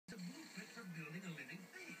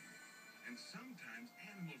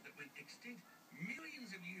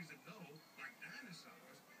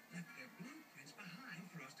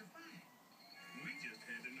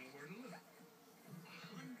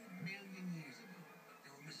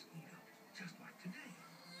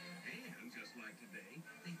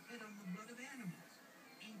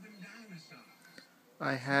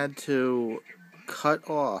I had to cut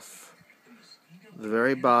off the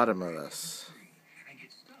very bottom of this.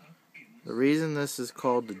 The reason this is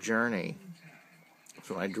called the Journey is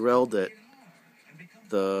when I drilled it,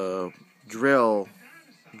 the drill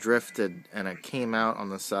drifted and it came out on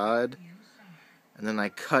the side, and then I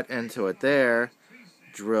cut into it there,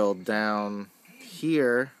 drilled down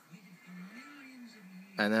here,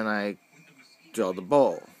 and then I drilled the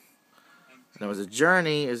bowl. And it was a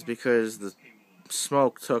journey is because the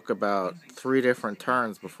smoke took about 3 different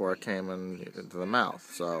turns before it came into the mouth.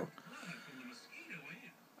 So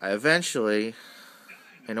I eventually,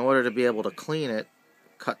 in order to be able to clean it,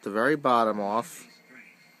 cut the very bottom off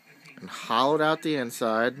and hollowed out the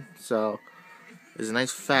inside, so there's a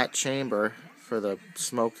nice fat chamber for the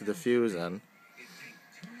smoke to diffuse in.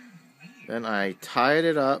 Then I tied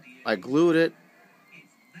it up, I glued it,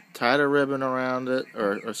 tied a ribbon around it,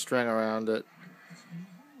 or a string around it,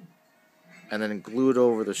 and then glued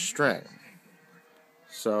over the string.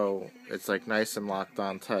 So it's like nice and locked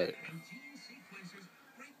on tight.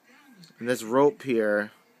 And this rope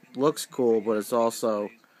here looks cool, but it's also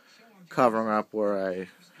covering up where I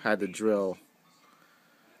had the drill